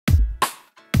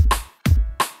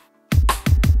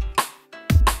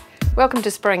Welcome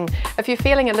to spring. If you're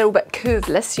feeling a little bit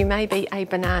curveless, you may be a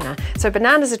banana. So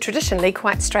bananas are traditionally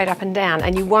quite straight up and down,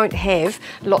 and you won't have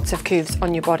lots of curves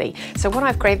on your body. So what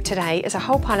I've grabbed today is a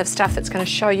whole pile of stuff that's going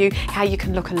to show you how you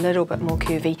can look a little bit more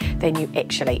curvy than you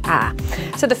actually are.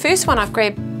 So the first one I've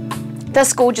grabbed,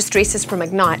 this gorgeous dress is from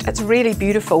Ignite. It's really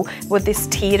beautiful with this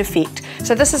tiered effect.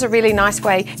 So this is a really nice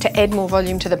way to add more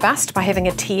volume to the bust by having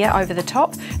a tier over the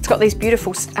top. It's got these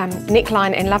beautiful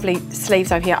neckline and lovely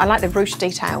sleeves over here. I like the ruche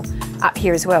detail up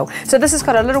here as well. So this has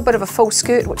got a little bit of a full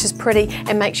skirt, which is pretty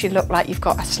and makes you look like you've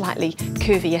got a slightly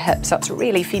curvier hip. So it's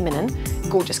really feminine,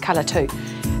 gorgeous colour too.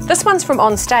 This one's from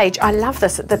On Stage. I love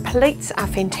this. The pleats are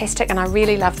fantastic and I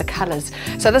really love the colours.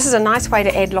 So this is a nice way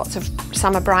to add lots of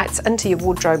summer brights into your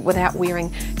wardrobe without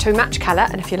wearing too much colour,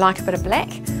 and if you like a bit of black,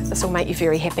 this will make you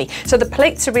very happy. So the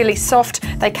pleats are really soft,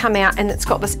 they come out and it's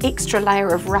got this extra layer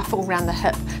of ruffle around the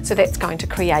hip, so that's going to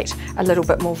create a little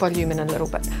bit more volume and a little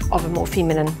bit of a more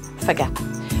feminine figure.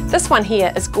 This one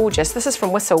here is gorgeous. This is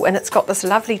from Whistle and it's got this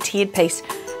lovely tiered piece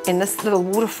and this little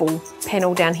waterfall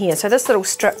panel down here. So this little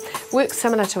strip works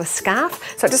similar to a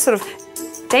scarf, so it just sort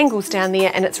of dangles down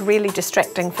there and it's really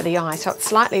distracting for the eye. So it's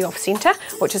slightly off centre,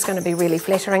 which is going to be really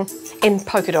flattering, and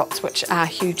polka dots, which are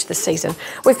huge this season.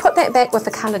 We've put that back with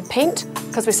the coloured pant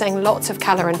because we're seeing lots of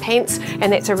colour in pants,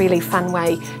 and that's a really fun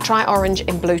way. Try orange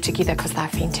and blue together because they're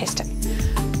fantastic.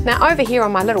 Now over here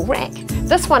on my little rack,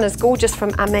 this one is gorgeous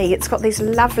from Ami. It's got these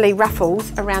lovely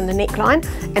ruffles around the neckline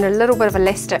and a little bit of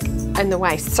elastic in the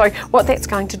waist. So what that's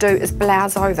going to do is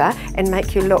blouse over and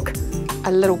make you look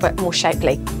a little bit more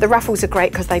shapely. The ruffles are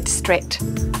great because they distract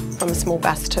from a small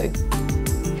bust too.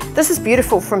 This is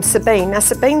beautiful from Sabine. Now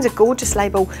Sabine's a gorgeous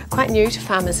label, quite new to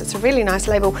farmers. It's a really nice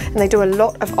label and they do a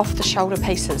lot of off-the-shoulder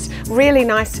pieces. Really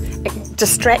nice, it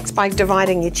distracts by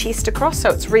dividing your chest across, so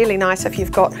it's really nice if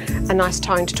you've got a nice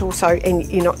toned torso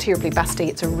and you're not terribly busty.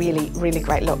 It's a really, really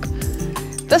great look.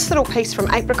 This little piece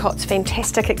from Apricot's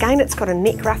fantastic. Again, it's got a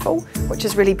neck ruffle, which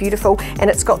is really beautiful, and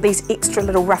it's got these extra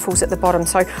little ruffles at the bottom,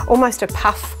 so almost a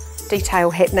puff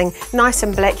detail happening. Nice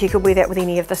and black. You could wear that with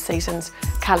any of this season's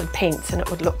coloured pants and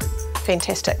it would look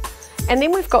fantastic. And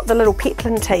then we've got the little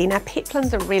peplin tee. Now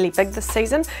peplins are really big this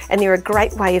season and they're a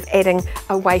great way of adding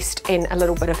a waist and a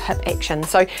little bit of hip action.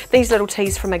 So these little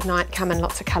tees from Ignite come in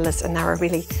lots of colours and they're a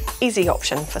really easy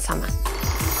option for summer.